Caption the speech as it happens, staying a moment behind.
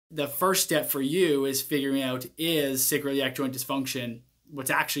The first step for you is figuring out, is sacroiliac joint dysfunction what's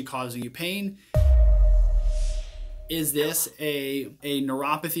actually causing you pain? Is this a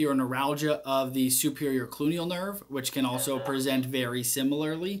neuropathy or neuralgia of the superior cluneal nerve, which can also present very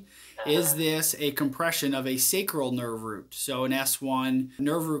similarly? Is this a compression of a sacral nerve root? So an S1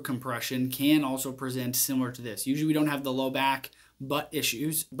 nerve root compression can also present similar to this. Usually we don't have the low back butt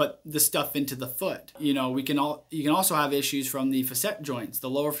issues, but the stuff into the foot. You know, you can also have issues from the facet joints. The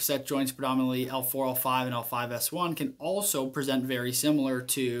lower facet joints, predominantly L4, L5, and L5S1, can also present very similar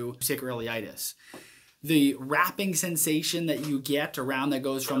to sacroiliitis. The wrapping sensation that you get around that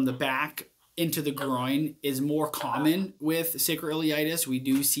goes from the back into the groin is more common with sacroiliitis. We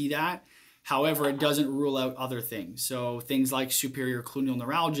do see that. However, it doesn't rule out other things. So things like superior cluneal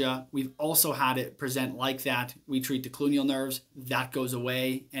neuralgia, we've also had it present like that. We treat the cluneal nerves, that goes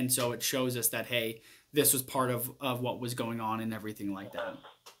away. And so it shows us that, hey, this was part of what was going on and everything like that.